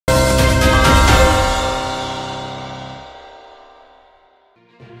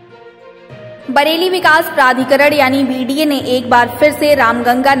बरेली विकास प्राधिकरण यानी बीडीए ने एक बार फिर से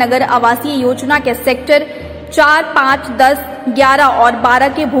रामगंगा नगर आवासीय योजना के सेक्टर 4, 5, 10, 11 और 12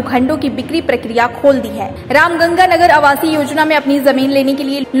 के भूखंडों की बिक्री प्रक्रिया खोल दी है। रामगंगा नगर आवासीय योजना में अपनी जमीन लेने के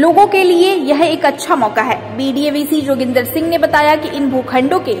लिए लोगों के लिए यह एक अच्छा मौका है। बीडीए वीसी जोगिंदर सिंह ने बताया कि इन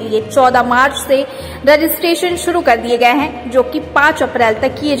भूखंडों के लिए 14 मार्च से रजिस्ट्रेशन शुरू कर दिए गए हैं, जो कि 5 अप्रैल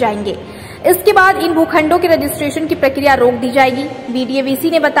तक किए जाएंगे। इसके बाद इन भूखंडों के रजिस्ट्रेशन की प्रक्रिया रोक दी जाएगी। बीडीए वीसी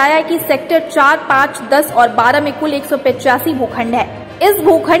ने बताया कि सेक्टर 4, 5, 10 और 12 में कुल 185 भूखंड है। इस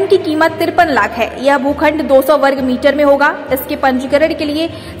भूखंड की कीमत 53 लाख है। यह भूखंड 200 वर्ग मीटर में होगा। इसके पंजीकरण के लिए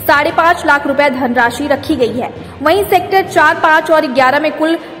 5.5 लाख रुपए धनराशि रखी गई है। वहीं सेक्टर 4, 5 और 11 में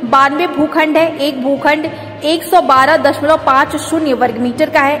कुल 92 भूखंड है। एक भूखंड 112.50 वर्ग मीटर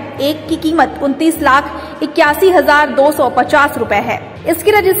का है। एक की कीमत 29,81,250 रुपए है।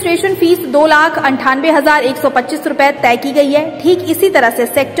 इसकी रजिस्ट्रेशन फीस 2,98,125 रुपए तय की गई है। ठीक इसी तरह से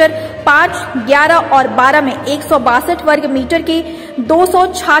सेक्टर 5, 11 और 12 में 162 वर्ग मीटर के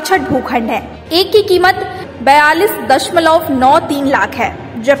 266 भूखंड है। एक की कीमत 42.93 लाख है,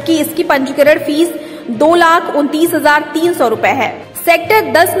 जबकि इसकी पंजीकरण फीस 2,29,300 रुपए है।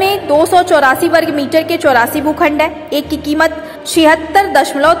 सेक्टर 10 में 284 वर्ग मीटर के 84 भूखंड है। एक की कीमत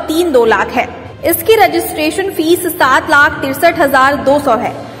 76.32 लाख है। इसकी रजिस्ट्रेशन फीस 7,63,200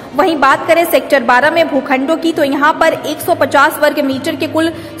 है। वहीं बात करें सेक्टर 12 में भूखंडों की, तो यहाँ पर 150 वर्ग मीटर के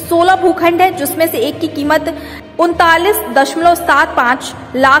कुल 16 भूखंड है, जिसमें से एक की कीमत 39.75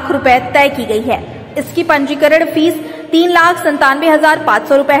 लाख रुपए तय की गई है। इसकी पंजीकरण फीस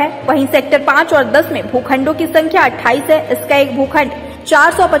 3,97,500 रुपए है। वहीं सेक्टर 5 और 10 में भूखंडों की संख्या 28 है। इसका एक भूखंड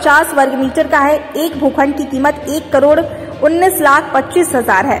 450 वर्ग मीटर का है। एक भूखंड की कीमत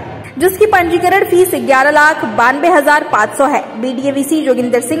 1,19,25,000 है, जिसकी पंजीकरण फीस 11,92,500 है। बीडीए वीसी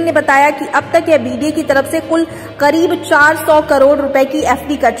जोगिंदर सिंह ने बताया कि अब तक यह बीडीए की तरफ से कुल करीब 400 करोड़ रुपए की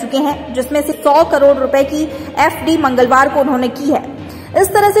एफडी कर चुके हैं, जिसमें से 100 करोड़ रुपए की एफडी मंगलवार को उन्होंने की है। इस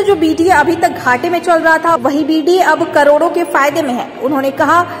तरह से जो बीडीए अभी तक घाटे में चल रहा था, वही बीडीए अब करोड़ों के फायदे में है। उन्होंने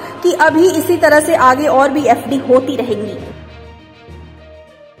कहा कि अभी इसी तरह से आगे और भी एफडी होती रहेंगी।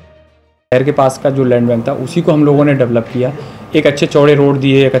 शहर के पास का जो लैंड बैंक था, उसी को हम लोगों ने डेवलप किया। एक अच्छे चौड़े रोड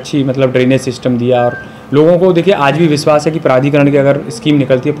दिए, एक अच्छी ड्रेनेज सिस्टम दिया, और लोगों को देखिए आज भी विश्वास है कि प्राधिकरण की अगर स्कीम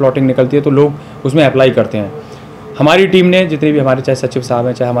निकलती है, प्लॉटिंग निकलती है, तो लोग उसमें अप्लाई करते हैं। हमारी टीम ने जितने भी हमारे चाहे सचिव साहब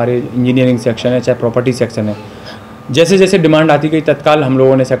हैं, चाहे हमारे इंजीनियरिंग सेक्शन है, चाहे प्रॉपर्टी सेक्शन है, जैसे जैसे डिमांड आती गई तत्काल हम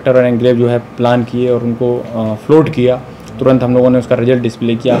लोगों ने सेक्टर और एनक्लेव जो है प्लान किए और उनको फ्लोट किया। तुरंत हम लोगों ने उसका रिजल्ट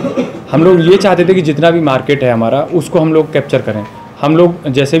डिस्प्ले किया। हम लोग ये चाहते थे कि जितना भी मार्केट है हमारा, उसको हम लोग कैप्चर करें। हम लोग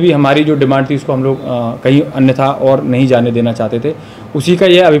जैसे भी हमारी जो डिमांड थी, उसको हम लोग कहीं अन्यथा और नहीं जाने देना चाहते थे। उसी का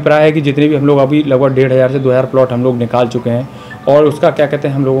यह अभिप्राय है कि जितने भी हम लोग अभी लगभग 1,500 से 2,000 प्लॉट हम लोग निकाल चुके हैं, और उसका क्या कहते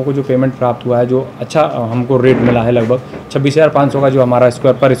हैं, हम लोगों को जो पेमेंट प्राप्त हुआ है, जो अच्छा हमको रेट मिला है, लगभग 26,500 का जो हमारा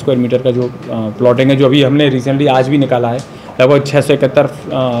पर स्क्वायर मीटर का जो प्लॉटिंग है, जो अभी हमने रिसेंटली आज भी निकाला है, लगभग 671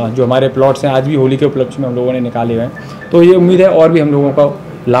 जो हमारे प्लॉट्स हैं आज भी होली के उपलक्ष्य में हम लोगों ने निकाले हुए हैं। तो ये उम्मीद है और भी हम लोगों का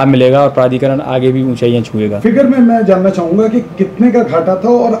लाभ मिलेगा और प्राधिकरण आगे भी ऊंचाइयां छुएगा। फिगर में मैं जानना चाहूंगा कि कितने का घाटा था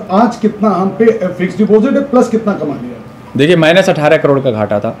और आज कितना हम पे फिक्स डिपॉजिट है, प्लस कितना कमा लिया? देखिए -18 करोड़ का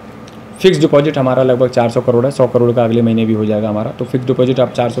घाटा था। फिक्स डिपॉजिट हमारा लगभग 400 करोड़ है। 100 करोड़ का अगले महीने भी हो जाएगा हमारा, तो फिक्स डिपॉजिट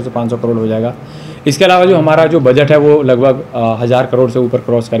अब 400 से 500 करोड़ हो जाएगा। इसके अलावा जो हमारा जो बजट है वो लगभग 1000 करोड़ से ऊपर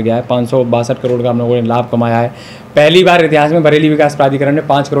क्रॉस कर गया है। 562 करोड़ का हम लोगों ने लाभ कमाया है। पहली बार इतिहास में बरेली विकास प्राधिकरण ने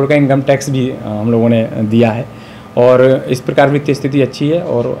 5 करोड़ का इनकम टैक्स भी हम लोगों ने दिया है, और इस प्रकार वित्तीय स्थिति अच्छी है,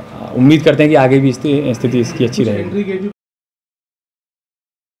 और उम्मीद करते हैं कि आगे भी स्थिति इसकी अच्छी रहेगी।